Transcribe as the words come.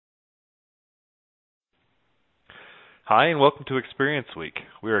Hi, and welcome to Experience Week.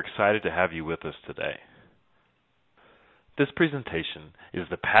 We are excited to have you with us today. This presentation is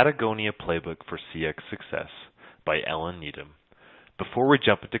the Patagonia Playbook for CX Success by Needham. Before we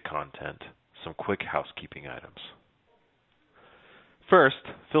jump into content, some quick housekeeping items. First,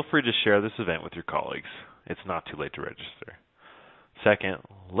 feel free to share this event with your colleagues. It's not too late to register. Second,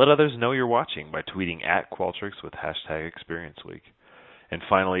 let others know you're watching by tweeting at Qualtrics with #ExperienceWeek. And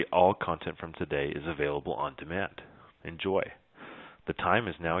finally, all content from today is available on demand. Enjoy. The time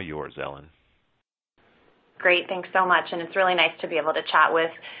is now yours, Ellen. Great, thanks so much, and it's really nice to be able to chat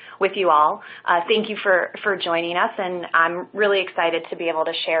with you all. Thank you for joining us, and I'm really excited to be able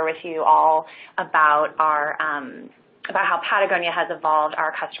to share with you all about our about how Patagonia has evolved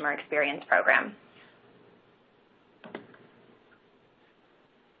our customer experience program.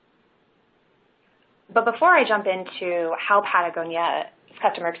 But before I jump into how Patagonia's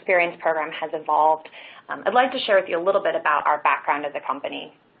customer experience program has evolved, I'd like to share with you a little bit about our background as a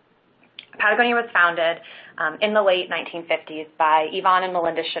company. Patagonia was founded in the late 1950s by Yvonne and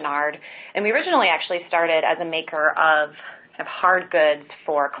Melinda Chenard, and we originally actually started as a maker of hard goods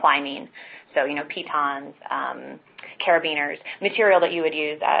for climbing, so pitons, carabiners, material that you would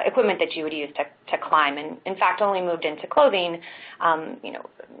use, equipment that you would use to climb, and in fact only moved into clothing,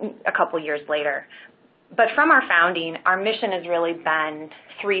 a couple years later. But from our founding, our mission has really been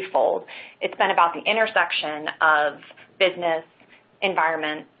threefold. It's been about the intersection of business,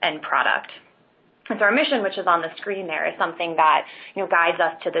 environment, and product. And so our mission, which is on the screen there, is something that guides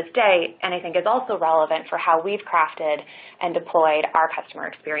us to this day, and I think is also relevant for how we've crafted and deployed our customer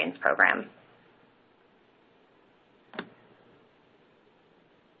experience program.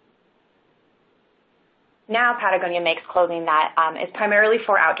 Now Patagonia makes clothing that is primarily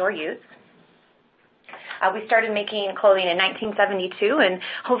for outdoor use. We started making clothing in 1972, and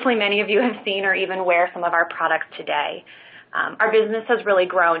hopefully many of you have seen or even wear some of our products today. Our business has really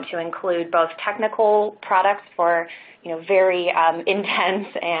grown to include both technical products for very intense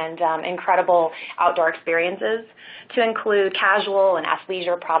and incredible outdoor experiences, to include casual and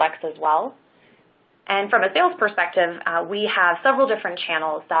athleisure products as well. And from a sales perspective, we have several different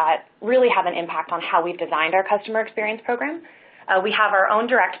channels that really have an impact on how we've designed our customer experience program. We have our own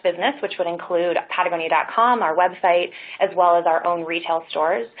direct business, which would include Patagonia.com, our website, as well as our own retail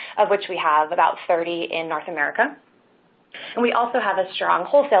stores, of which we have about 30 in North America. And we also have a strong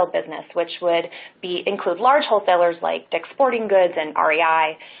wholesale business, which would include large wholesalers like Dick's Sporting Goods and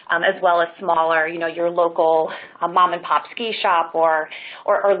REI, as well as smaller, your local mom and pop ski shop or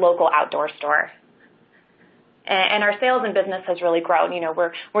local outdoor store. And our sales and business has really grown.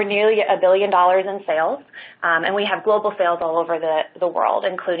 We're nearly $1 billion in sales, and we have global sales all over the world,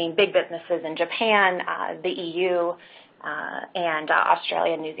 including big businesses in Japan, the EU, and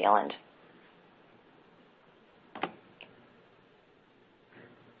Australia and New Zealand.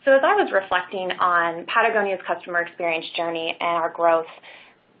 So as I was reflecting on Patagonia's customer experience journey and our growth,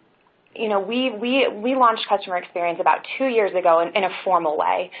 we launched customer experience about 2 years ago in a formal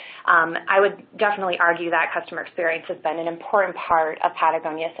way. I would definitely argue that customer experience has been an important part of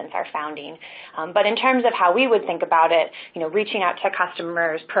Patagonia since our founding. But in terms of how we would think about it, reaching out to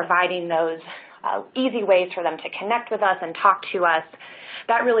customers, providing those easy ways for them to connect with us and talk to us,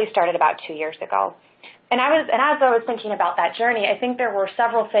 that really started about 2 years ago. And as I was thinking about that journey, I think there were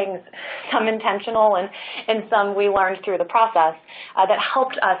several things, some intentional and some we learned through the process, that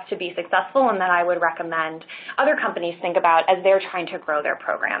helped us to be successful and that I would recommend other companies think about as they're trying to grow their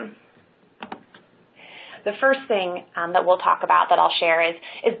program. The first thing that we'll talk about, that I'll share, is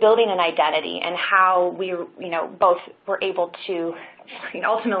building an identity and how we both were able to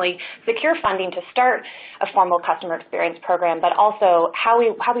ultimately secure funding to start a formal customer experience program, but also how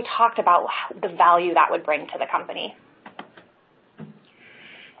we talked about the value that would bring to the company.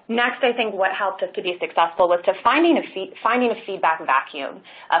 Next, I think what helped us to be successful was to finding a feedback vacuum,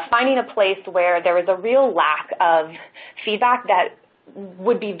 finding a place where there was a real lack of feedback that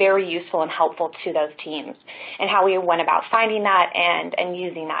would be very useful and helpful to those teams, and how we went about finding that and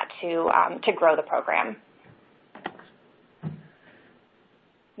using that to grow the program.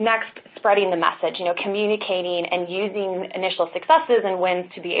 Next, spreading the message, communicating and using initial successes and wins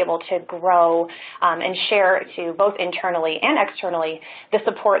to be able to grow and share to both internally and externally the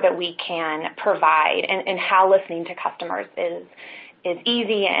support that we can provide, and how listening to customers is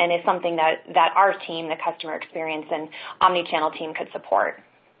easy and is something that our team, the customer experience and omni-channel team, could support.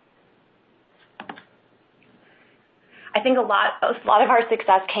 I think a lot of our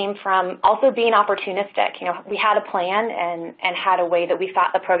success came from also being opportunistic. We had a plan and had a way that we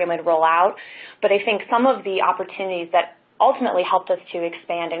thought the program would roll out, but I think some of the opportunities that ultimately helped us to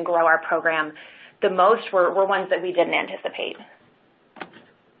expand and grow our program the most were ones that we didn't anticipate.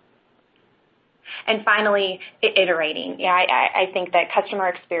 And finally, iterating. Yeah, I think that customer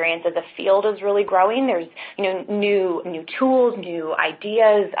experience as a field is really growing. There's new tools, new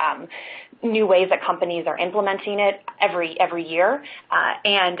ideas, new ways that companies are implementing it every year.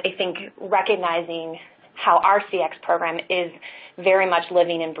 And I think recognizing how our CX program is very much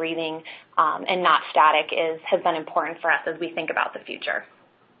living and breathing and not static has been important for us as we think about the future.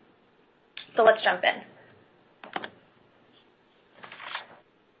 So let's jump in.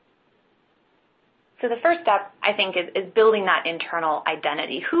 So the first step, I think, is building that internal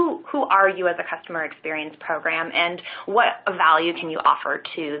identity. Who are you as a customer experience program, and what value can you offer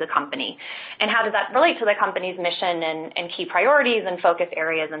to the company? And how does that relate to the company's mission and key priorities and focus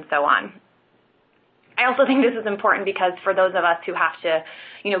areas and so on? I also think this is important because for those of us who have to,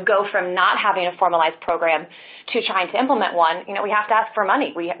 go from not having a formalized program to trying to implement one, we have to ask for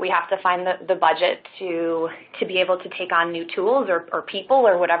money. We have to find the budget to be able to take on new tools or people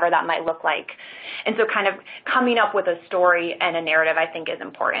or whatever that might look like. And so kind of coming up with a story and a narrative, I think, is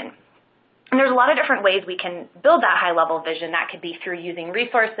important. And there's a lot of different ways we can build that high-level vision. That could be through using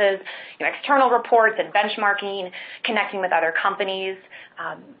resources, external reports and benchmarking, connecting with other companies,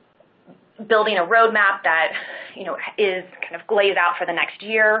 building a roadmap that is kind of lays out for the next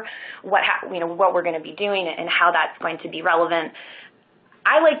year what we're going to be doing and how that's going to be relevant.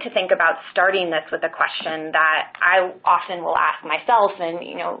 I like to think about starting this with a question that I often will ask myself and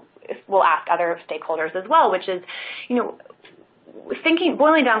will ask other stakeholders as well, which is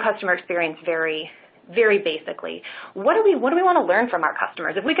boiling down customer experience very, very basically. What do we want to learn from our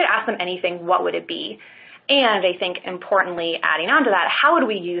customers? If we could ask them anything, what would it be? And I think, importantly, adding on to that, how would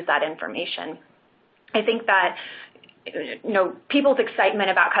we use that information? I think that people's excitement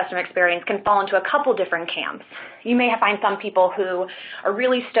about customer experience can fall into a couple different camps. You may find some people who are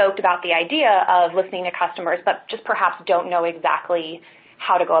really stoked about the idea of listening to customers, but just perhaps don't know exactly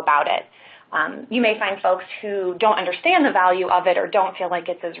how to go about it. You may find folks who don't understand the value of it or don't feel like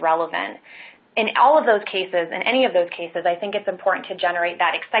it's as relevant. In all of those cases, in any of those cases, I think it's important to generate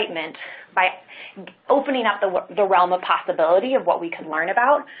that excitement by opening up the realm of possibility of what we can learn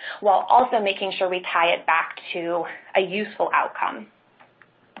about, while also making sure we tie it back to a useful outcome.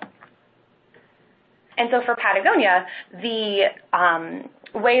 And so for Patagonia, the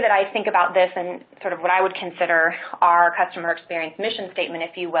way that I think about this and sort of what I would consider our customer experience mission statement,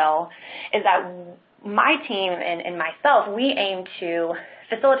 if you will, is that my team and myself, we aim to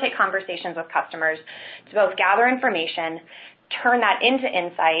facilitate conversations with customers to both gather information, turn that into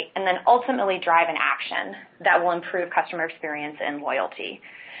insight, and then ultimately drive an action that will improve customer experience and loyalty.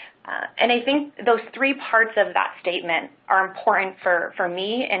 And I think those three parts of that statement are important for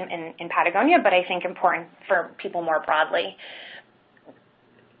me in Patagonia, but I think important for people more broadly.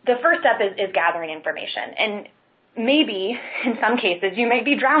 The first step is gathering information. And maybe, in some cases, you might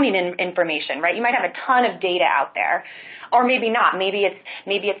be drowning in information, right? You might have a ton of data out there, or maybe not. Maybe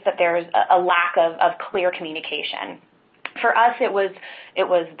it's that there's a lack of clear communication. For us, it was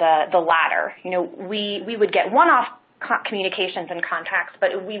the latter. We would get one-off communications and contacts,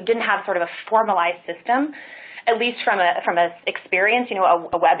 but we didn't have sort of a formalized system, at least from a experience,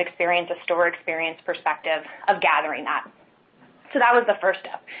 a web experience, a store experience perspective of gathering that. So that was the first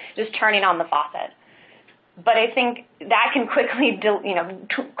step, just turning on the faucet. But I think that can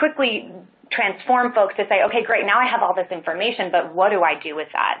quickly transform folks to say, okay, great, now I have all this information, but what do I do with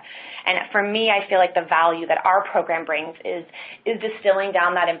that? And for me, I feel like the value that our program brings is distilling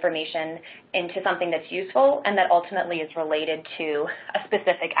down that information into something that's useful and that ultimately is related to a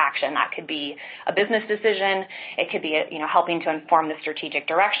specific action. That could be a business decision. It could be helping to inform the strategic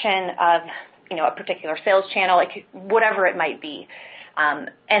direction of a particular sales channel, whatever it might be. And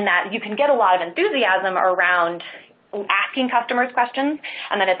that you can get a lot of enthusiasm around asking customers questions,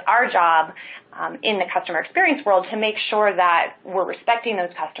 and that it's our job in the customer experience world to make sure that we're respecting those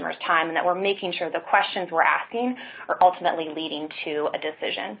customers' time and that we're making sure the questions we're asking are ultimately leading to a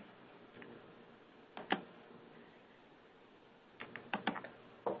decision.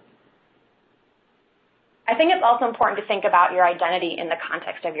 I think it's also important to think about your identity in the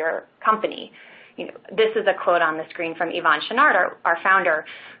context of your company. This is a quote on the screen from Yvon Chouinard, our founder,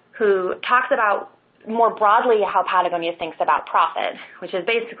 who talks about more broadly how Patagonia thinks about profit, which is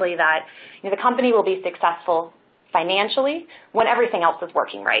basically that the company will be successful financially when everything else is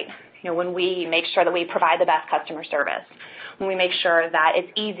working right. When we make sure that we provide the best customer service, when we make sure that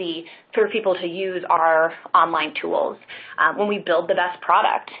it's easy for people to use our online tools, when we build the best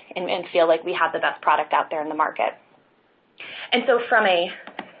product and feel like we have the best product out there in the market. And so from a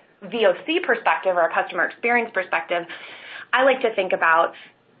VOC perspective or a customer experience perspective, I like to think about,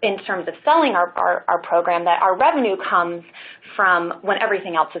 in terms of selling our program, that our revenue comes from when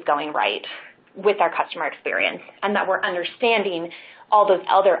everything else is going right with our customer experience, and that we're understanding all those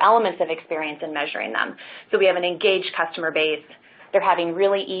other elements of experience and measuring them. So we have an engaged customer base. They're having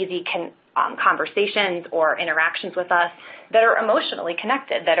really easy conversations or interactions with us that are emotionally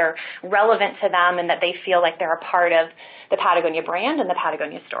connected, that are relevant to them, and that they feel like they're a part of the Patagonia brand and the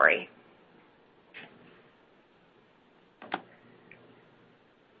Patagonia story.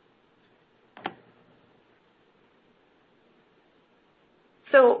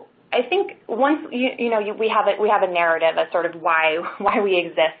 So I think once we have a narrative, a sort of why we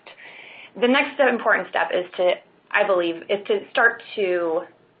exist. The next important step is to start to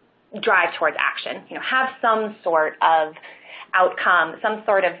drive towards action. Have some sort of outcome, some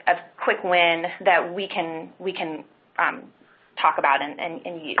sort of quick win that we can talk about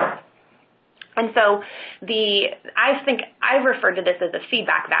and use. And so I think I've referred to this as a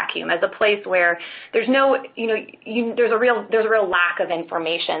feedback vacuum, as a place where there's there's a real lack of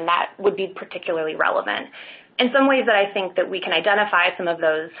information that would be particularly relevant. And some ways that I think that we can identify some of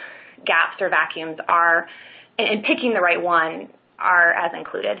those gaps or vacuums are, and picking the right one are as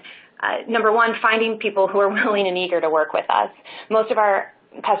included. Number one, finding people who are willing and eager to work with us. Most of our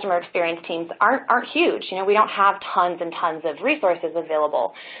customer experience teams aren't huge. We don't have tons and tons of resources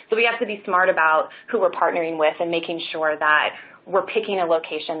available. So we have to be smart about who we're partnering with and making sure that we're picking a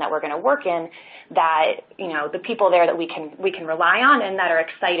location that we're going to work in, that, the people there that we can rely on and that are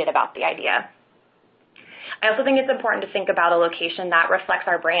excited about the idea. I also think it's important to think about a location that reflects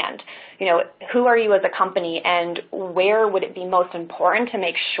our brand. Who are you as a company, and where would it be most important to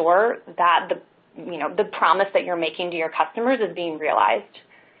make sure that the promise that you're making to your customers is being realized?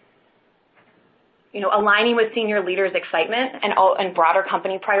 Aligning with senior leaders' excitement and broader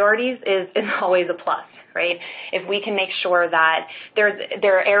company priorities is always a plus, right? If we can make sure that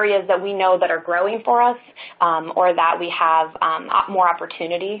there are areas that we know that are growing for us, or that we have more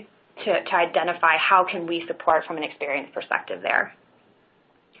opportunity to identify how can we support from an experience perspective there.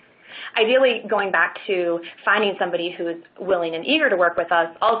 Ideally, going back to finding somebody who is willing and eager to work with us,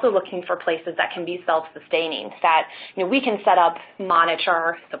 also looking for places that can be self-sustaining, that we can set up,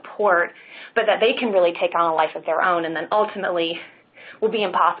 monitor, support, but that they can really take on a life of their own, and then ultimately will be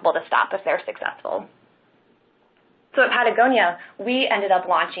impossible to stop if they're successful. So at Patagonia, we ended up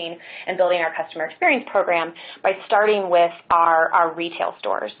launching and building our customer experience program by starting with our retail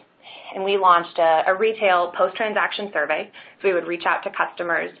stores. And we launched a retail post-transaction survey. So we would reach out to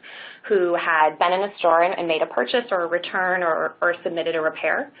customers who had been in a store and made a purchase or a return or submitted a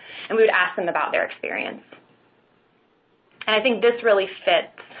repair, and we would ask them about their experience. And I think this really fits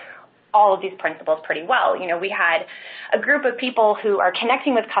all of these principles pretty well. We had a group of people who are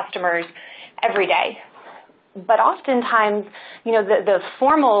connecting with customers every day. But oftentimes, the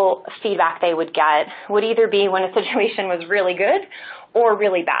formal feedback they would get would either be when a situation was really good or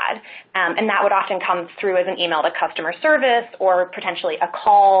really bad. And that would often come through as an email to customer service or potentially a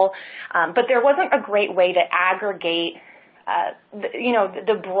call. But there wasn't a great way to aggregate,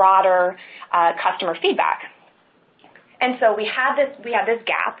 the broader customer feedback. And so we had this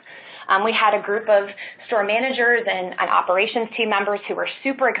gap. We had a group of store managers and operations team members who were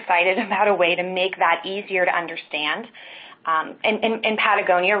super excited about a way to make that easier to understand. In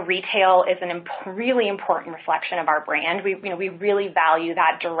Patagonia, retail is a really important reflection of our brand. We really value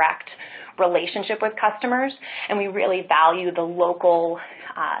that direct relationship with customers, and we really value the local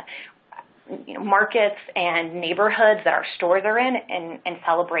markets and neighborhoods that our stores are in, and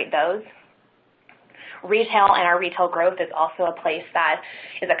celebrate those. Retail and our retail growth is also a place that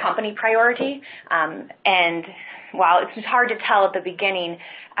is a company priority. And while it's hard to tell at the beginning,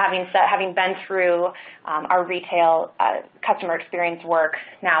 having been through our retail customer experience work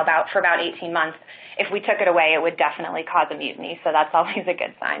now for about 18 months, if we took it away, it would definitely cause a mutiny. So that's always a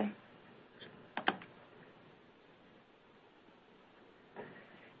good sign.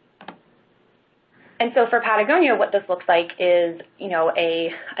 And so for Patagonia, what this looks like is,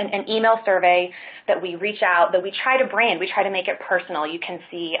 an email survey that we reach out, that we try to brand, we try to make it personal. You can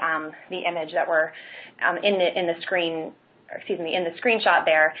see the image that we're in the screenshot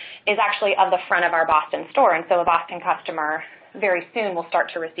there is actually of the front of our Boston store. And so a Boston customer very soon will start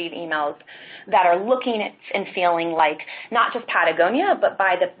to receive emails that are looking at and feeling like not just Patagonia, but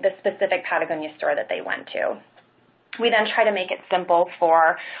by the specific Patagonia store that they went to. We then try to make it simple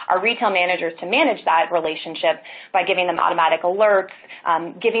for our retail managers to manage that relationship by giving them automatic alerts,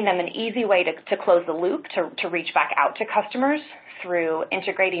 giving them an easy way to close the loop, to reach back out to customers through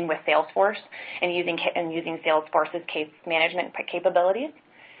integrating with Salesforce and using Salesforce's case management capabilities.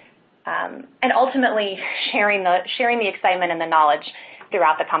 and ultimately sharing the excitement and the knowledge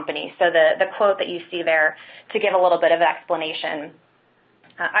throughout the company. So the quote that you see there, to give a little bit of explanation,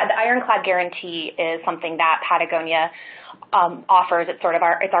 the Ironclad Guarantee is something that Patagonia offers.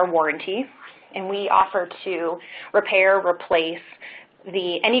 It's our warranty, and we offer to repair, replace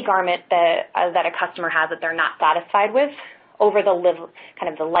any garment that a customer has that they're not satisfied with over the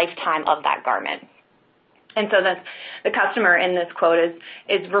lifetime of that garment. And so the customer in this quote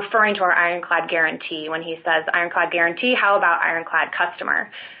is referring to our Ironclad Guarantee when he says, Ironclad Guarantee, how about Ironclad Customer?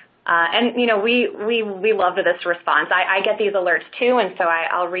 And, we love this response. I get these alerts too, and so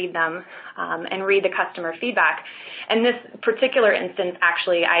I'll read them and read the customer feedback. And this particular instance,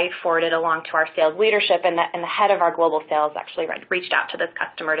 actually, I forwarded along to our sales leadership, and the head of our global sales actually reached out to this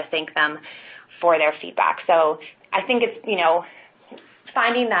customer to thank them for their feedback. So I think it's,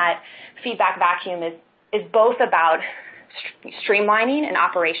 finding that feedback vacuum is both about streamlining and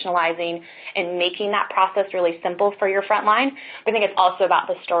operationalizing and making that process really simple for your frontline. But I think it's also about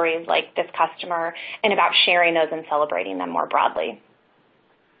the stories like this customer and about sharing those and celebrating them more broadly.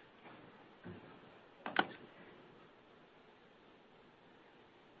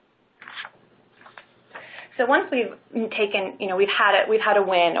 So once we've taken, we've had a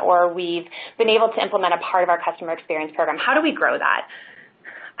win, or we've been able to implement a part of our customer experience program, how do we grow that?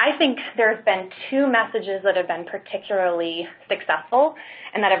 I think there's been two messages that have been particularly successful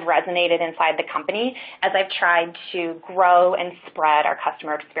and that have resonated inside the company as I've tried to grow and spread our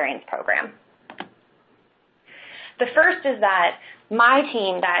customer experience program. The first is that my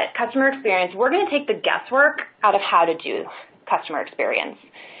team, that customer experience, we're going to take the guesswork out of how to do customer experience.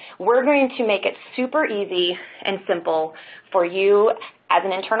 We're going to make it super easy and simple for you as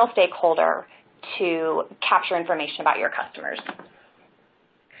an internal stakeholder to capture information about your customers.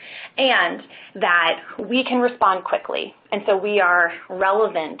 And that we can respond quickly. And so we are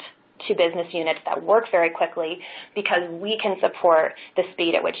relevant to business units that work very quickly because we can support the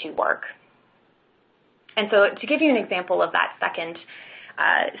speed at which you work. And so to give you an example of that second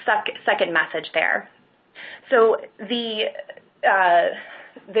message there. So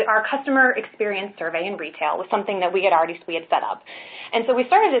our customer experience survey in retail was something that we had set up. And so we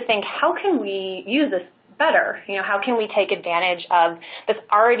started to think, how can we use this better? How can we take advantage of this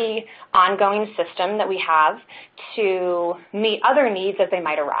already ongoing system that we have to meet other needs as they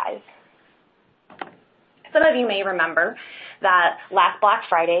might arise? Some of you may remember that last Black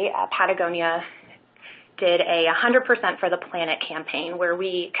Friday, Patagonia did a 100% for the Planet campaign where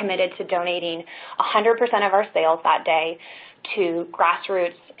we committed to donating 100% of our sales that day to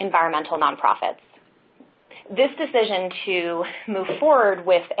grassroots environmental nonprofits. This decision to move forward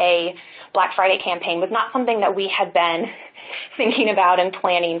with a Black Friday campaign was not something that we had been thinking about and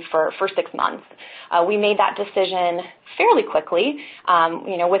planning for 6 months. We made that decision fairly quickly,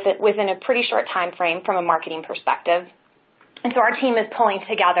 within a pretty short time frame from a marketing perspective. And so our team is pulling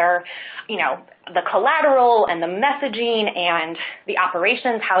together, the collateral and the messaging and the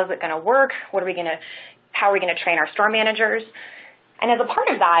operations. How is it going to work? How are we going to train our store managers? And as a part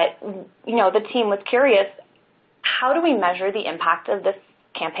of that, the team was curious, how do we measure the impact of this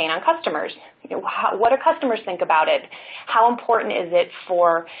campaign on customers? What do customers think about it? How important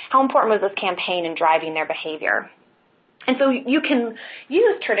was this campaign in driving their behavior? And so you can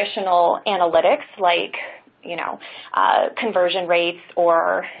use traditional analytics like, conversion rates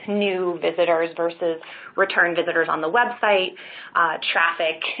or new visitors versus return visitors on the website,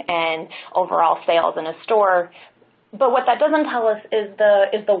 traffic and overall sales in a store. But what that doesn't tell us is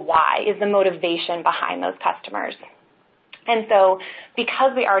the why, is the motivation behind those customers. And so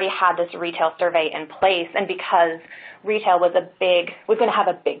because we already had this retail survey in place and because retail was going to have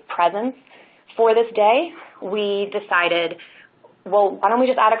a big presence for this day, we decided, well, why don't we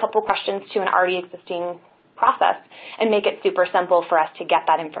just add a couple questions to an already existing process and make it super simple for us to get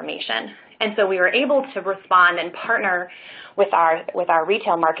that information. And so we were able to respond and partner with our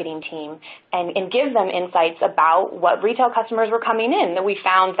retail marketing team and give them insights about what retail customers were coming in. And we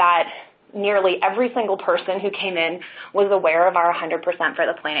found that nearly every single person who came in was aware of our 100% for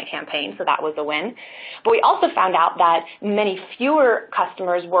the Planet campaign, so that was a win. But we also found out that many fewer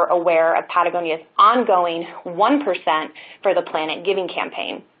customers were aware of Patagonia's ongoing 1% for the Planet giving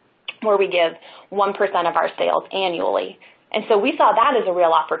campaign, where we give 1% of our sales annually. And so we saw that as a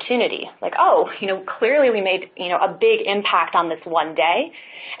real opportunity. Like, clearly we made, a big impact on this one day,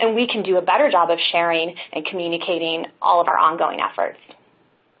 and we can do a better job of sharing and communicating all of our ongoing efforts.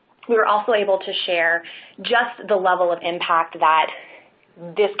 We were also able to share just the level of impact that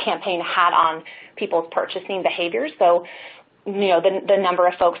this campaign had on people's purchasing behaviors. So the number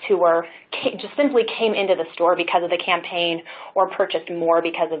of folks who just simply came into the store because of the campaign or purchased more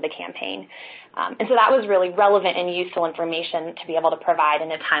because of the campaign. And so that was really relevant and useful information to be able to provide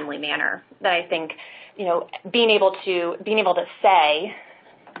in a timely manner that I think, being able to say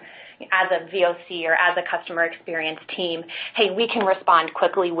as a VOC or as a customer experience team, hey, we can respond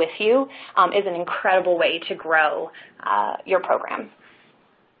quickly with you, is an incredible way to grow your program.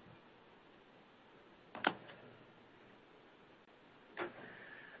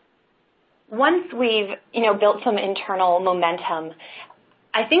 Once we've, built some internal momentum,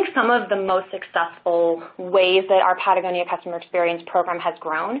 I think some of the most successful ways that our Patagonia customer experience program has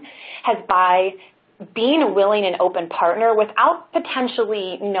grown has by being a willing and open partner without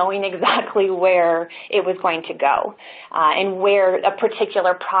potentially knowing exactly where it was going to go and where a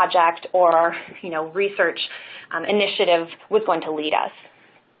particular project or, research initiative was going to lead us.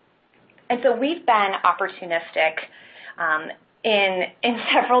 And so we've been opportunistic in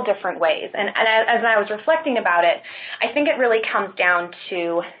several different ways. And as I was reflecting about it, I think it really comes down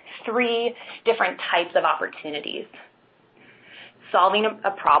to 3 different types of opportunities: solving a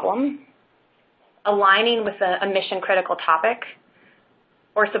problem, aligning with a mission-critical topic,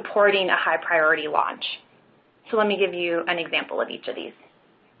 or supporting a high-priority launch. So let me give you an example of each of these.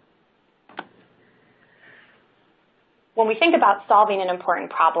 When we think about solving an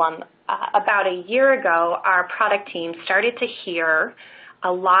important problem, about a year ago, our product team started to hear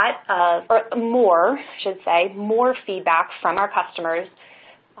a lot of, or more, I should say, more feedback from our customers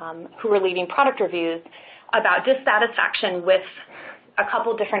who were leaving product reviews about dissatisfaction with a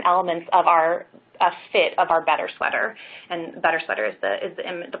couple different elements of our fit of our Better Sweater. And Better Sweater is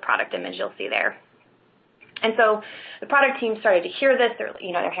the product image you'll see there. And so the product team started to hear this. They're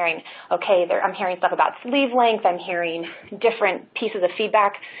hearing, I'm hearing stuff about sleeve length. I'm hearing different pieces of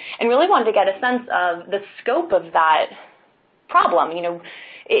feedback, and really wanted to get a sense of the scope of that problem.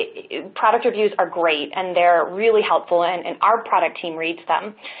 Product reviews are great, and they're really helpful, and our product team reads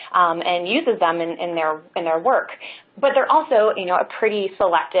them and uses them in their work. But they're also, a pretty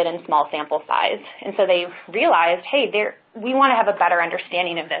selected and small sample size. And so they realized, hey, we want to have a better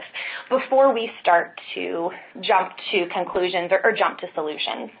understanding of this before we start to jump to conclusions or jump to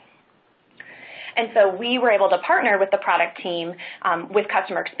solutions. And so we were able to partner with the product team with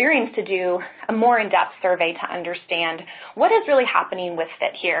customer experience to do a more in-depth survey to understand what is really happening with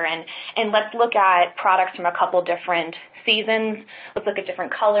fit here. And let's look at products from a couple different seasons. Let's look at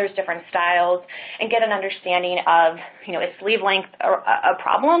different colors, different styles, and get an understanding of, is sleeve length a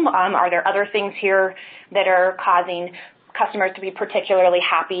problem? Are there other things here that are causing customers to be particularly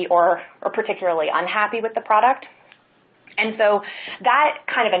happy or particularly unhappy with the product? And so that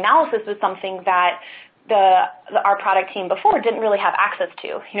kind of analysis was something that our product team before didn't really have access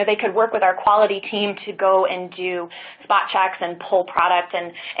to. They could work with our quality team to go and do spot checks and pull product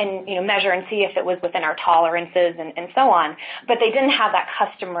and measure and see if it was within our tolerances and so on. But they didn't have that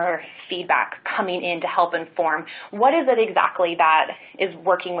customer feedback coming in to help inform what is it exactly that is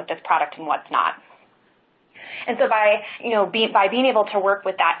working with this product and what's not. And so by being able to work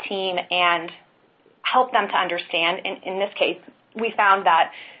with that team and help them to understand, in this case, we found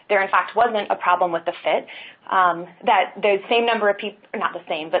that there in fact wasn't a problem with the fit, that the same number of people, not the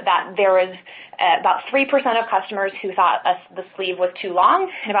same, but that there was about 3% of customers who thought the sleeve was too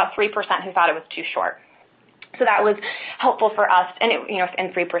long and about 3% who thought it was too short. So that was helpful for us, and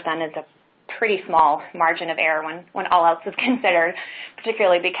 3% is a pretty small margin of error when all else is considered,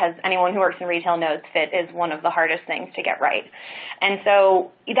 particularly because anyone who works in retail knows fit is one of the hardest things to get right. And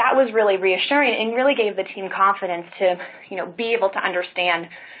so that was really reassuring and really gave the team confidence to, be able to understand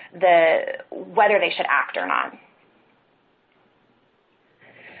whether they should act or not.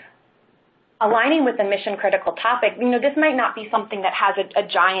 Aligning with the mission-critical topic, this might not be something that has a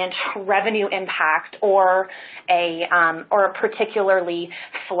giant revenue impact or a particularly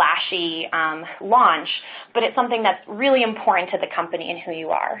flashy launch, but it's something that's really important to the company and who you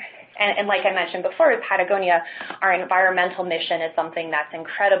are. And like I mentioned before, at Patagonia, our environmental mission is something that's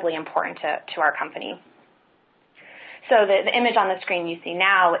incredibly important to our company. So the image on the screen you see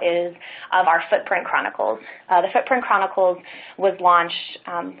now is of our Footprint Chronicles. The Footprint Chronicles was launched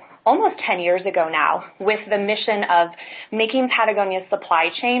almost 10 years ago now with the mission of making Patagonia's supply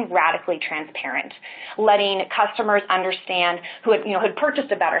chain radically transparent, letting customers understand who had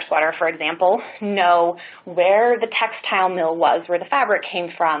purchased a Better Sweater, for example, know where the textile mill was, where the fabric came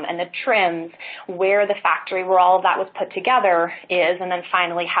from, and the trims, where the factory where all of that was put together is, and then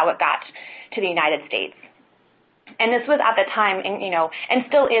finally how it got to the United States. And this was at the time, and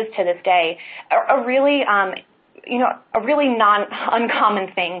still is to this day, a really a really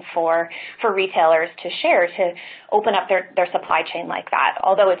uncommon thing for retailers to share, to open up their supply chain like that,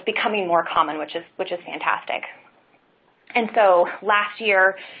 although it's becoming more common, which is fantastic. And so last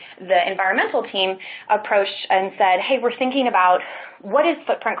year, the environmental team approached and said, hey, we're thinking about what does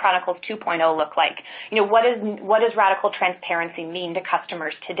Footprint Chronicles 2.0 look like? What does radical transparency mean to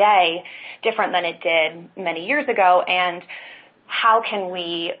customers today, different than it did many years ago, and how can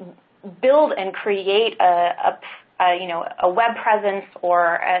we build and create a web presence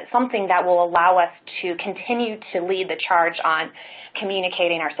or something that will allow us to continue to lead the charge on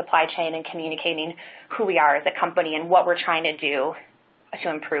communicating our supply chain and communicating who we are as a company and what we're trying to do to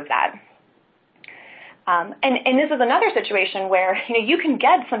improve that. And this is another situation where you can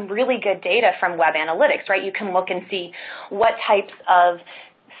get some really good data from web analytics, right? You can look and see what types of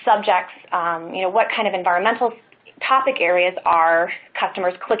subjects, what kind of environmental topic areas are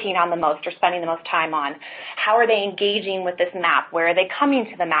customers clicking on the most or spending the most time on? How are they engaging with this map? Where are they coming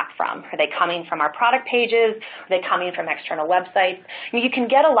to the map from? Are they coming from our product pages? Are they coming from external websites? You can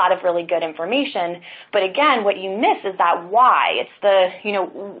get a lot of really good information, but again, what you miss is that why. It's the,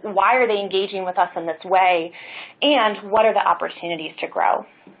 why are they engaging with us in this way, and what are the opportunities to grow?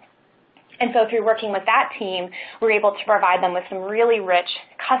 And so through working with that team, we're able to provide them with some really rich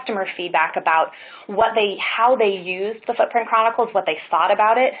customer feedback about how they used the Footprint Chronicles, what they thought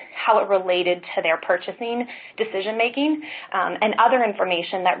about it, how it related to their purchasing decision-making, and other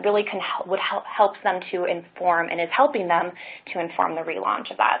information that really helps them to inform and is helping them to inform the relaunch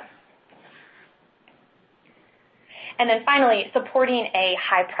of that. And then finally, supporting a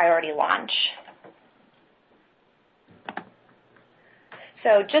high-priority launch.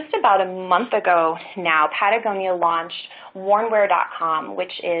 So just about a month ago now, Patagonia launched wornwear.com,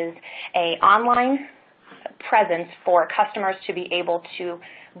 which is an online presence for customers to be able to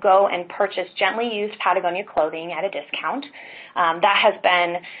go and purchase gently used Patagonia clothing at a discount. That has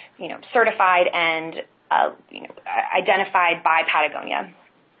been, certified and identified by Patagonia.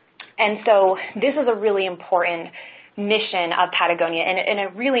 And so this is a really important mission of Patagonia and a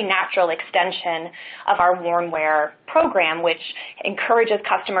really natural extension of our Wornwear program, which encourages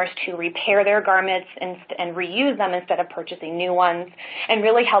customers to repair their garments and reuse them instead of purchasing new ones, and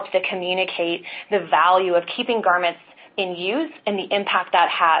really helps to communicate the value of keeping garments in use and the impact that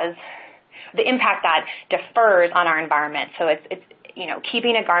defers on our environment. So it's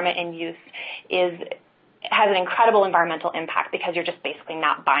keeping a garment in use has an incredible environmental impact because you're just basically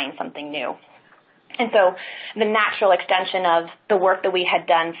not buying something new. And so the natural extension of the work that we had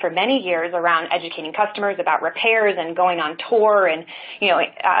done for many years around educating customers about repairs and going on tour and,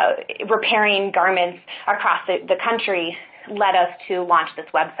 repairing garments across the country led us to launch this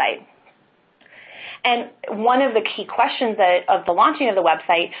website. And one of the key questions of the launching of the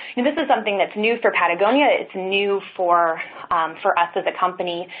website, this is something that's new for Patagonia. It's new for us as a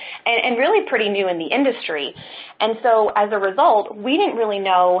company, and really pretty new in the industry. And so as a result, we didn't really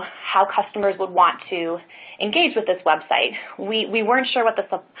know how customers would want to engage with this website. We weren't sure what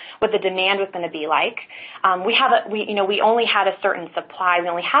the demand was going to be like. We only had a certain supply. We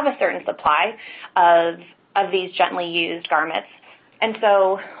only have a certain supply of these gently used garments. And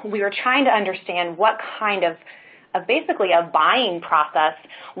so we were trying to understand what kind of basically a buying process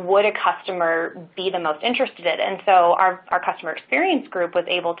would a customer be the most interested in. And so our customer experience group was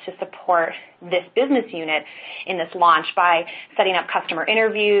able to support this business unit in this launch by setting up customer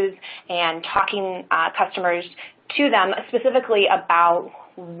interviews and talking customers to them specifically about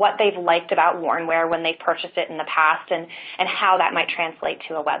what they've liked about Wornwear when they've purchased it in the past and how that might translate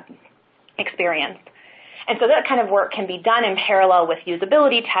to a web experience. And so that kind of work can be done in parallel with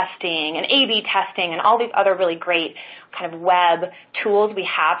usability testing and A/B testing and all these other really great kind of web tools we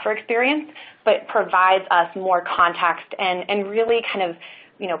have for experience, but provides us more context and really kind of,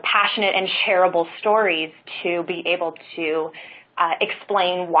 passionate and shareable stories to be able to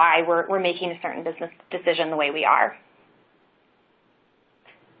explain why we're making a certain business decision the way we are.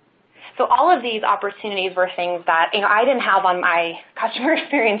 So all of these opportunities were things that, I didn't have on my customer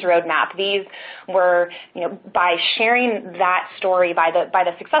experience roadmap. These were, by sharing that story, by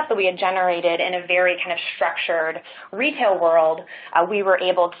the success that we had generated in a very kind of structured retail world, we were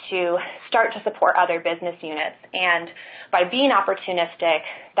able to start to support other business units. And by being opportunistic,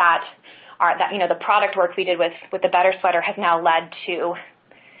 the product work we did with the Better Sweater has now led to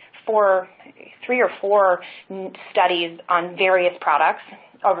 3 or 4 studies on various products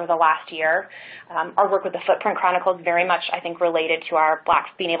over the last year. Our work with the Footprint Chronicles very much, I think, related to our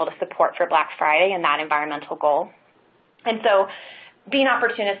being able to support for Black Friday and that environmental goal. And so being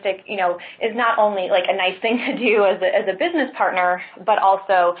opportunistic, is not only like a nice thing to do as a business partner, but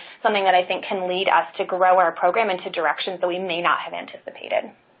also something that I think can lead us to grow our program into directions that we may not have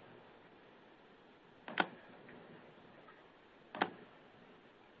anticipated.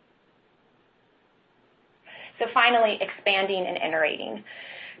 So finally, expanding and iterating.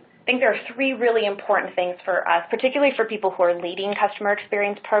 I think there are three really important things for us, particularly for people who are leading customer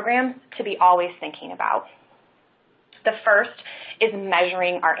experience programs, to be always thinking about. The first is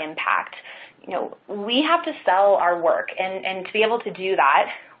measuring our impact. We have to sell our work, and to be able to do that,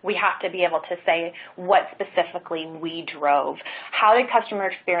 we have to be able to say what specifically we drove. How did customer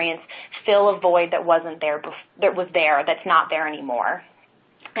experience fill a void that wasn't there, that's not there anymore?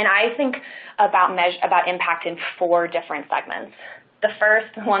 And I think about impact in four different segments. The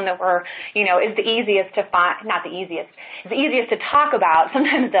first one that is the easiest to find, not the easiest, the easiest to talk about,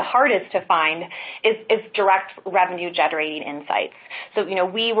 sometimes the hardest to find, is direct revenue generating insights. So,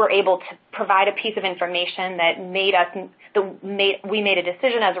 we were able to provide a piece of information that we made a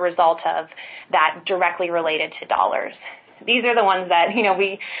decision as a result of that directly related to dollars. These are the ones that,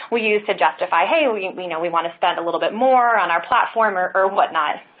 we use to justify, hey, we want to spend a little bit more on our platform or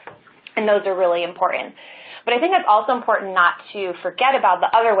whatnot. And those are really important. But I think it's also important not to forget about the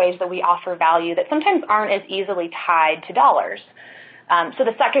other ways that we offer value that sometimes aren't as easily tied to dollars. So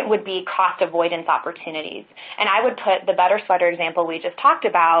the second would be cost avoidance opportunities. And I would put the Better Sweater example we just talked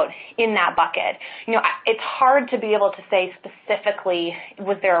about in that bucket. It's hard to be able to say specifically,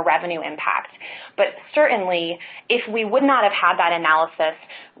 was there a revenue impact? But certainly, if we would not have had that analysis,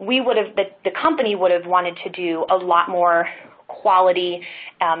 the company would have wanted to do a lot more quality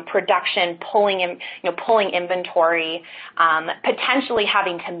production, pulling inventory, potentially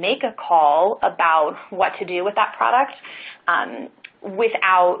having to make a call about what to do with that product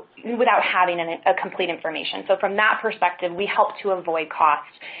without having a complete information. So from that perspective, we help to avoid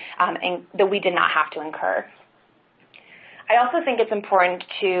costs that we did not have to incur. I also think it's important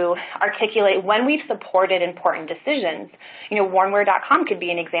to articulate when we've supported important decisions. Warmwear.com could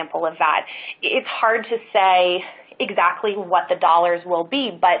be an example of that. It's hard to say exactly what the dollars will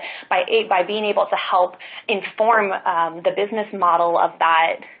be, but by being able to help inform the business model of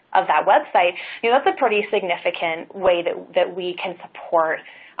that website, that's a pretty significant way that we can support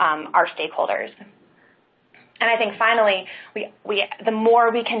our stakeholders. And I think finally, the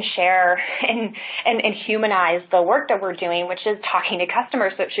more we can share and humanize the work that we're doing, which is talking to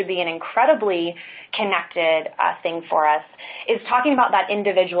customers, so it should be an incredibly connected thing for us, is talking about that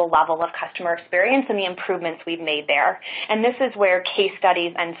individual level of customer experience and the improvements we've made there. And this is where case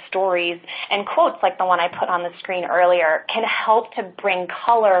studies and stories and quotes like the one I put on the screen earlier can help to bring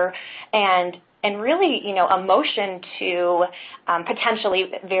color and really, emotion to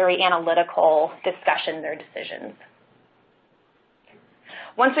potentially very analytical discussions or decisions.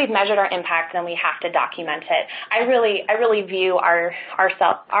 Once we've measured our impact, then we have to document it. I really view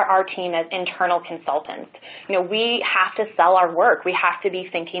our team as internal consultants. We have to sell our work. We have to be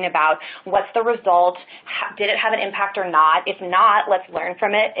thinking about what's the result, did it have an impact or not? If not, let's learn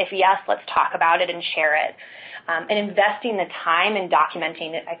from it. If yes, let's talk about it and share it. And investing the time in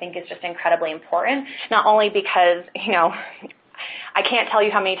documenting it, I think, is just incredibly important, not only because, I can't tell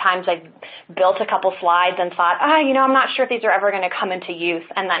you how many times I've built a couple slides and thought, I'm not sure if these are ever going to come into use,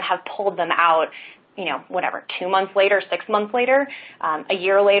 and then have pulled them out, 2 months later, 6 months later, a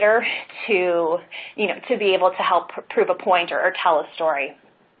year later to be able to help prove a point or tell a story.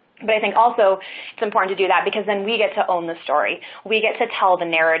 But I think also it's important to do that because then we get to own the story. We get to tell the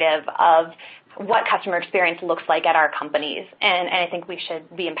narrative of what customer experience looks like at our companies, and I think we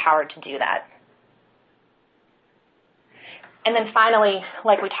should be empowered to do that. And then finally,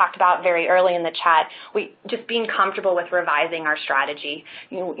 like we talked about very early in the chat, just being comfortable with revising our strategy.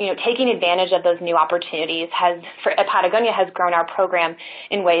 Taking advantage of those new opportunities at Patagonia has grown our program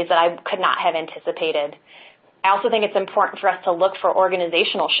in ways that I could not have anticipated. I also think it's important for us to look for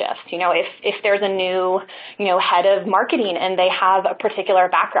organizational shifts. If there's a new, head of marketing and they have a particular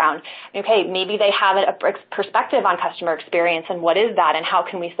background, okay, maybe they have a perspective on customer experience and what is that and how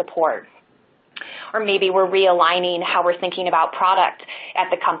can we support? Or maybe we're realigning how we're thinking about product at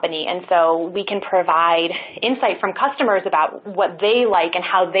the company, and so we can provide insight from customers about what they like and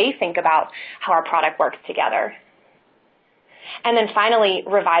how they think about how our product works together. And then finally,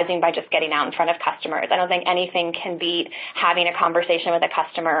 revising by just getting out in front of customers. I don't think anything can beat having a conversation with a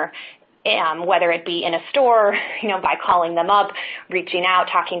customer, whether it be in a store, by calling them up, reaching out,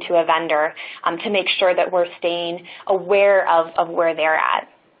 talking to a vendor, to make sure that we're staying aware of where they're at.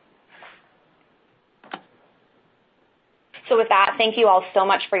 So with that, thank you all so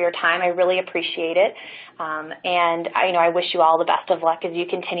much for your time. I really appreciate it. And I wish you all the best of luck as you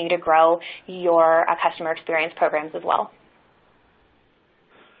continue to grow your customer experience programs as well.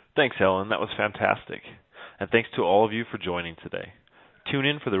 Thanks, Helen. That was fantastic. And thanks to all of you for joining today. Tune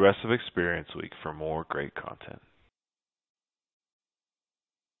in for the rest of Experience Week for more great content.